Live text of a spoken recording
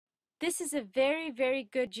This is a very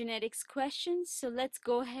good genetics question, so let's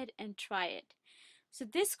go ahead and try it. So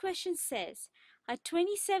this question says, a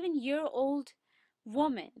 27-year-old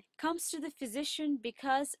woman comes to the physician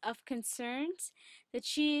because of concerns that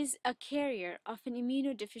she is a carrier of an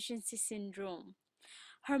immunodeficiency syndrome.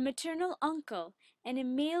 Her maternal uncle and a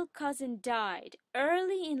male cousin died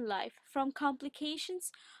early in life from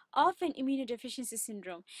complications of an immunodeficiency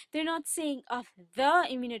syndrome. They're not saying of the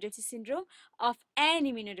immunodeficiency syndrome, of an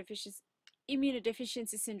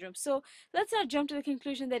immunodeficiency syndrome. So let's not jump to the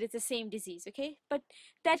conclusion that it's the same disease, okay? But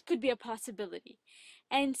that could be a possibility.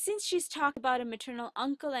 And since she's talked about a maternal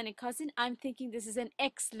uncle and a cousin, I'm thinking this is an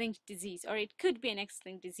X-linked disease, or it could be an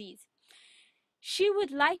X-linked disease. She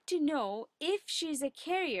would like to know if she's a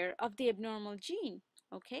carrier of the abnormal gene.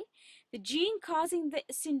 Okay, the gene causing the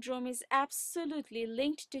syndrome is absolutely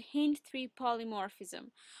linked to HIND3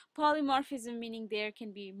 polymorphism. Polymorphism meaning there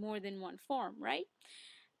can be more than one form, right?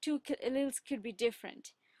 Two alleles could be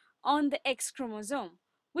different on the X chromosome,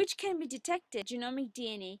 which can be detected genomic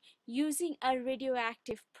DNA using a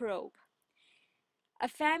radioactive probe. A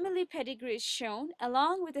family pedigree is shown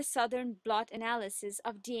along with a southern blot analysis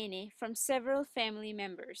of DNA from several family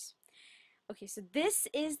members. Okay, so this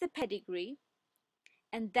is the pedigree,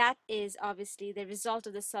 and that is obviously the result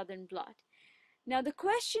of the southern blot. Now the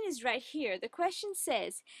question is right here. The question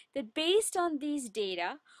says that based on these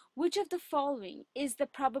data, which of the following is the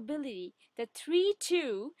probability that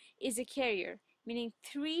 3,2 is a carrier, meaning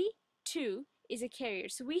 3,2 is a carrier.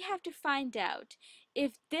 So we have to find out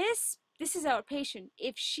if this is our patient,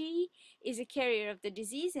 if she is a carrier of the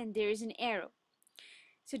disease, and there is an arrow.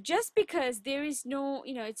 So just because there is no,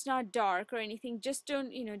 it's not dark or anything, just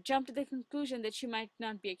don't, jump to the conclusion that she might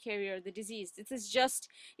not be a carrier of the disease. This is just,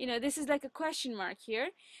 this is like a question mark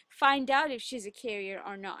here. Find out if she's a carrier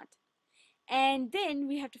or not. And then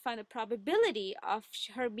we have to find the probability of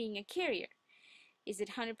her being a carrier. Is it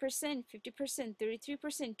 100%, 50%, 33%,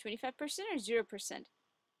 25%, or 0%?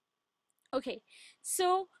 Okay,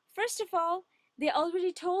 so first of all, they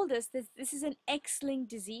already told us that this is an X-linked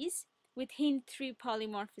disease with HIND3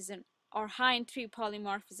 polymorphism or HIND3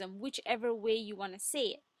 polymorphism, whichever way you want to say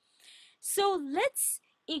it. So let's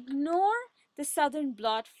ignore the southern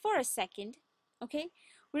blot for a second, okay?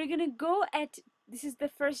 We're going to go at, this is the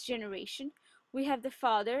first generation. We have the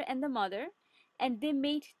father and the mother, and they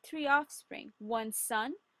made 3 offspring, 1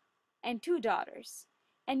 son and 2 daughters.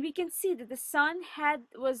 And we can see that the son had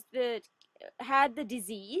the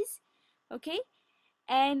disease, okay?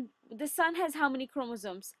 And the son has how many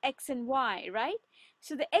chromosomes? X and Y, right?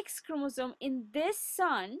 So the X chromosome in this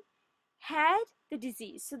son had the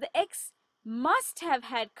disease. So the X must have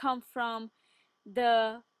had come from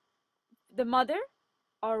the mother,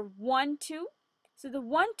 or 1,2. So the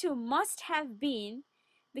 1,2 must have been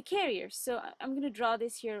the carrier. So I'm going to draw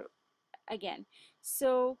this here again.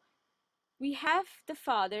 So we have the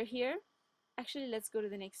father here. Actually, let's go to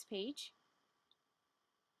the next page.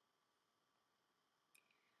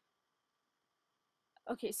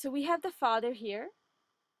 Okay, so we have the father here,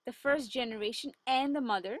 the first generation, and the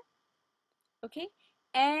mother. Okay,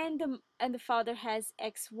 and the father has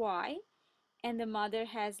XY, and the mother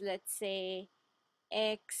has, let's say,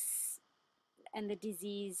 X, and the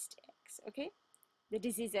diseased X. Okay, the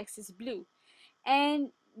diseased X is blue,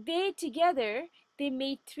 and they together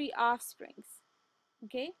made 3 offsprings.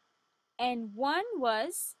 Okay, and one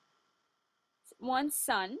was 1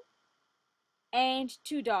 son and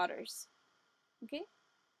 2 daughters. Okay,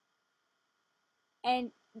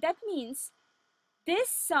 and that means this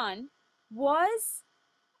son was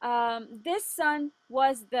this son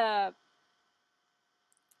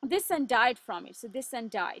died from it. So this son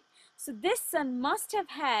died. So this son must have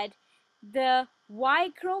had the Y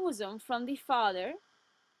chromosome from the father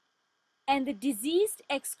and the diseased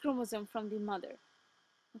X chromosome from the mother.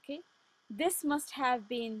 Okay, this must have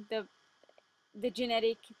been the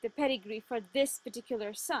pedigree for this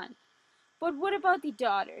particular son. But what about the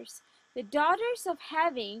daughters? The daughters of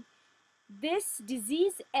having this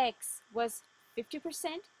disease X was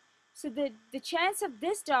 50%. So the chance of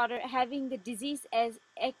this daughter having the disease as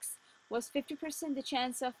X was 50%. The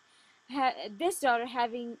chance of this daughter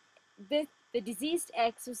having the diseased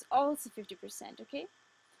X was also 50%. Okay.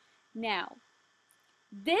 Now,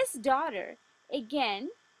 this daughter again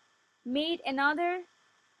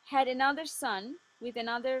had another son with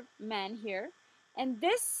another man here, and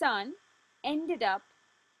this son ended up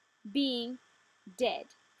being dead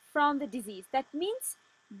from the disease. That means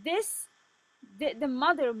the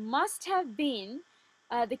mother must have been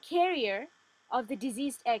the carrier of the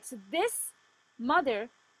diseased X. So this mother,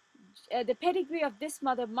 the pedigree of this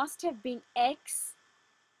mother must have been X,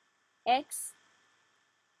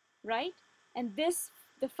 right? And this,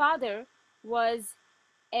 the father was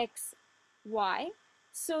XY.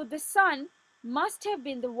 So the son must have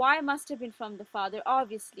been, the Y must have been from the father,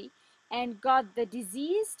 obviously, and got the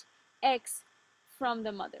diseased X from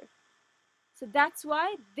the mother. So that's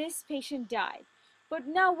why this patient died. But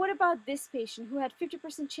now what about this patient who had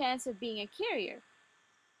 50% chance of being a carrier?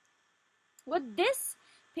 What this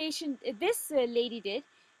lady did,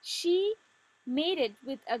 she mated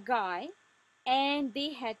with a guy and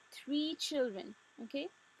they had 3 children, okay?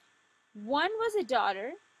 One was a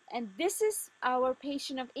daughter, and this is our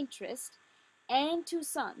patient of interest, and 2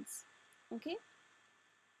 sons, okay?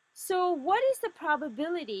 So what is the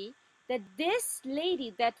probability that this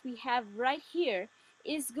lady that we have right here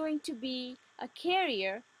is going to be a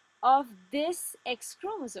carrier of this X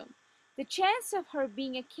chromosome? The chance of her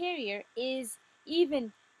being a carrier is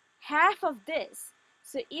even half of this.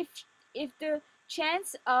 So if the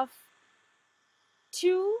chance of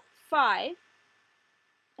 2, 5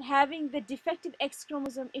 having the defective X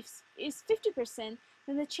chromosome is 50%,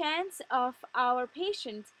 then the chance of our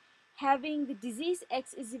patient having the disease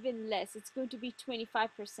X is even less. It's going to be 25%.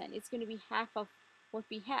 It's going to be half of what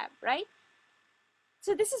we have, right?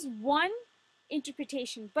 So this is one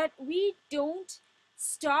interpretation, but we don't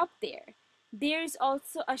stop there. There's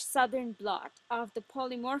also a southern blot of the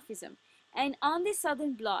polymorphism. And on the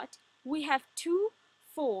southern blot, we have 2,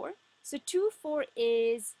 4. So 2, 4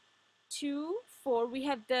 is 2, 4. We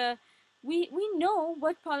have the, we know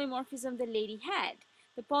what polymorphism the lady had.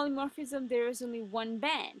 The polymorphism, there is only one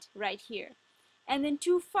band right here. And then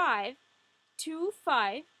 2, 5, 2,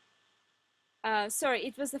 5, sorry,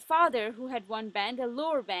 it was the father who had one band, a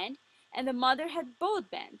lower band, and the mother had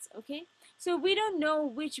both bands, okay? So we don't know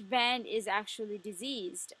which band is actually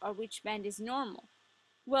diseased or which band is normal.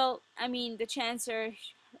 Well, I mean, the chance are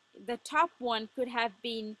the top one could have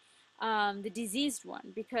been the diseased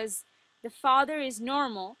one because the father is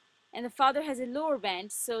normal and the father has a lower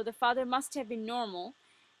band, so the father must have been normal.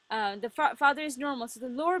 The father is normal, so the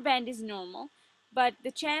lower band is normal, but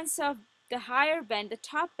the chance of the higher band, the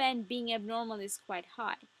top band being abnormal is quite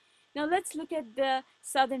high. Now let's look at the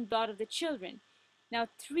southern blot of the children. Now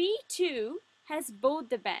 3, 2 has both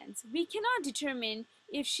the bands. We cannot determine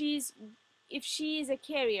if she is a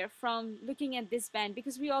carrier from looking at this band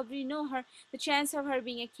because we already know her, the chance of her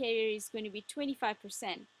being a carrier is going to be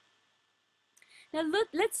 25%. Now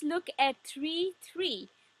let's look at 3, 3,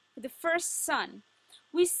 the first son.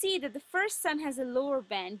 We see that the first son has a lower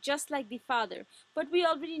band just like the father, but we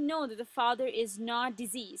already know that the father is not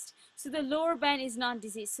diseased, so the lower band is not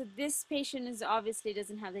diseased, so this patient is obviously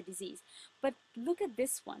doesn't have the disease. But look at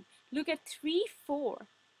this one, look at 3, 4,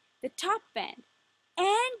 the top band, and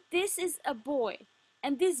this is a boy,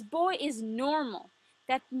 and this boy is normal.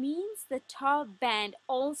 That means the top band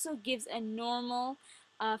also gives a normal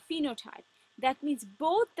phenotype. That means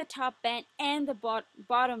both the top band and the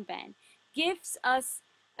bottom band gives us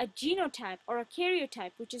a genotype or a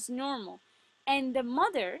karyotype which is normal. And the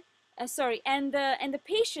mother, and the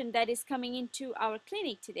patient that is coming into our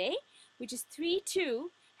clinic today, which is 3,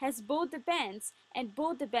 2, has both the bands, and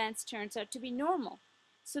both the bands turns out to be normal.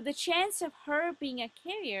 So the chance of her being a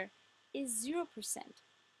carrier is 0%.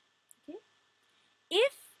 Okay?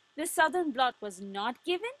 If the southern blot was not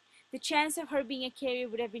given, the chance of her being a carrier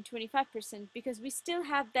would have been 25% because we still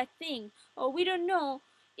have that thing. Oh, we don't know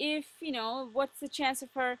if, what's the chance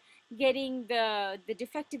of her getting the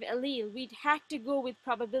defective allele. We'd have to go with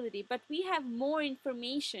probability, but we have more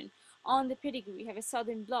information on the pedigree. We have a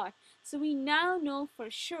southern blot. So we now know for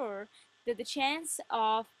sure that the chance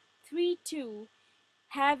of 3, 2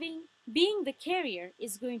 being the carrier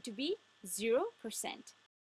is going to be 0%.